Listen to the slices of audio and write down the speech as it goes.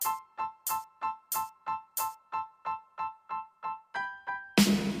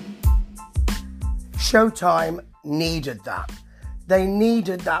Showtime needed that. They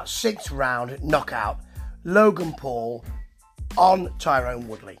needed that 6th round knockout. Logan Paul on Tyrone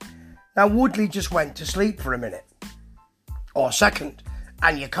Woodley. Now, Woodley just went to sleep for a minute or a second,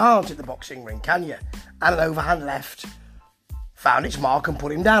 and you can't at the boxing ring, can you? And an overhand left found its mark and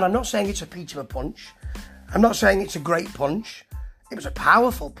put him down. I'm not saying it's a peach of a punch. I'm not saying it's a great punch. It was a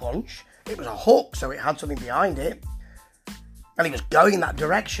powerful punch. It was a hook, so it had something behind it. And he was going that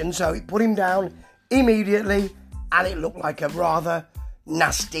direction, so it put him down immediately, and it looked like a rather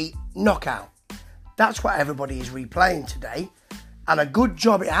nasty knockout. That's what everybody is replaying today. And a good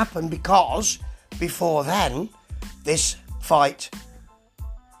job it happened, because before then, this fight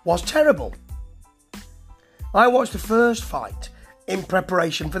was terrible. I watched the first fight in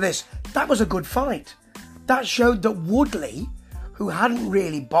preparation for this. That was a good fight. That showed that Woodley, who hadn't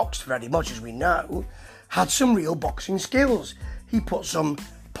really boxed very much, as we know, had some real boxing skills. He put some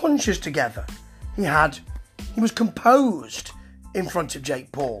punches together. He was composed in front of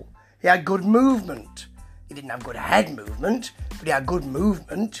Jake Paul. He had good movement. He didn't have good head movement, but he had good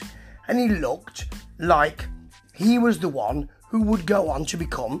movement. And he looked like he was the one who would go on to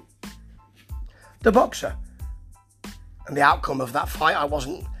become the boxer. And the outcome of that fight I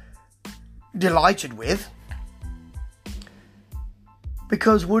wasn't delighted with,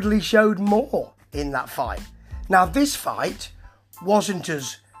 because Woodley showed more in that fight. Now, this fight wasn't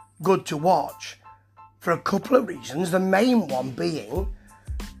as good to watch for a couple of reasons. The main one being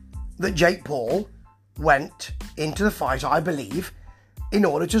that Jake Paul went into the fight, I believe, in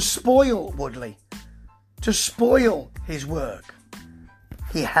order to spoil Woodley, to spoil his work.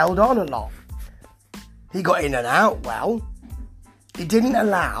 He held on a lot. He got in and out well. He didn't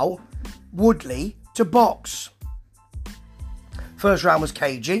allow Woodley to box. First round was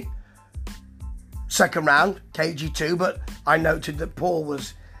cagey. Second round, cagey too, but I noted that Paul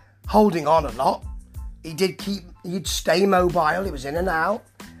was holding on a lot. He'd stay mobile, he was in and out.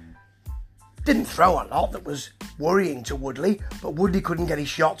 Didn't throw a lot that was worrying to Woodley, but Woodley couldn't get his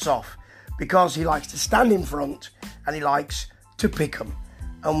shots off because he likes to stand in front and he likes to pick them.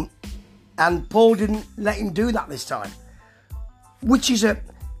 And Paul didn't let him do that this time, which is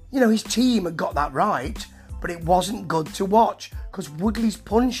his team had got that right, but it wasn't good to watch because Woodley's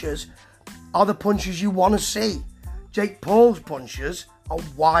punches are the punches you want to see. Jake Paul's punches are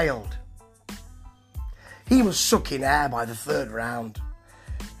wild. He was sucking air by the third round.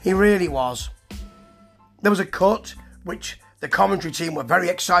 He really was. There was a cut, which the commentary team were very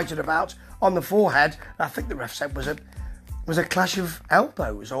excited about, on the forehead. I think the ref said was a clash of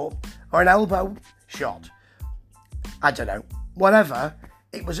elbows or an elbow shot. I don't know. Whatever.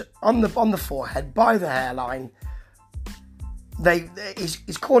 It was on the forehead, by the hairline.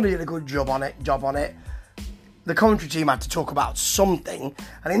 His corner did a good job on it. The commentary team had to talk about something,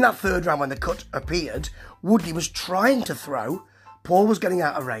 and in that third round when the cut appeared, Woodley was trying to throw. Paul was getting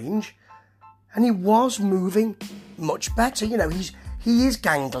out of range, and he was moving much better. He is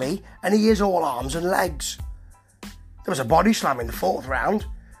gangly, and he is all arms and legs. There was a body slam in the fourth round.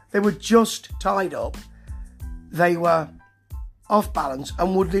 They were just tied up. They were off balance,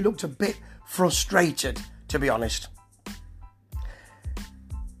 and Woodley looked a bit frustrated, to be honest.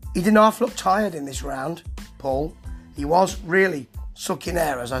 He didn't half look tired in this round, Paul. He was really sucking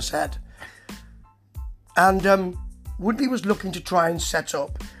air, as I said. And Woodley was looking to try and set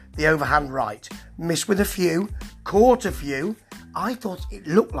up the overhand right. Missed with a few, caught a few. I thought it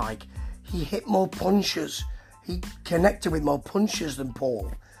looked like he hit more punches. He connected with more punches than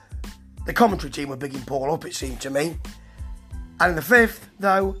Paul. The commentary team were bigging Paul up, it seemed to me. And in the fifth,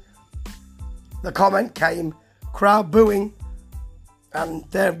 though, the comment came, crowd booing, and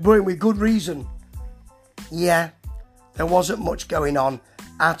they're booing with good reason. Yeah, there wasn't much going on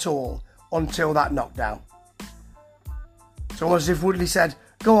at all until that knockdown. It's almost as if Woodley said,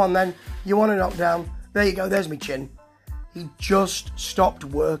 go on then, you want a knockdown? There you go, there's me chin. He just stopped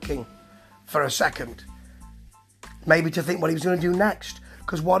working for a second. Maybe to think what he was going to do next,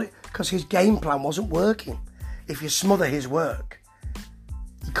 because his game plan wasn't working. If you smother his work,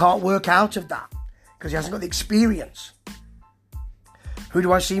 he can't work out of that because he hasn't got the experience. Who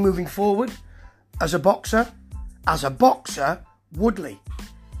do I see moving forward as a boxer? As a boxer, Woodley.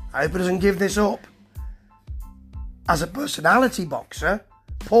 I hope he doesn't give this up. As a personality boxer,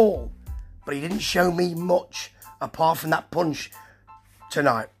 Paul. But he didn't show me much apart from that punch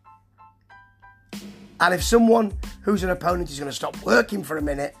tonight. And if someone who's an opponent is going to stop working for a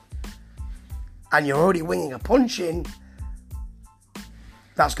minute and you're already winging a punch in,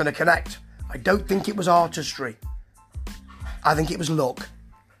 that's going to connect. I don't think it was artistry. I think it was luck.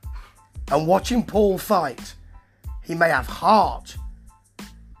 And watching Paul fight, he may have heart,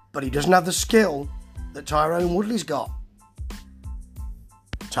 but he doesn't have the skill that Tyrone Woodley's got.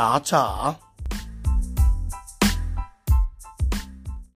 Ta-ta.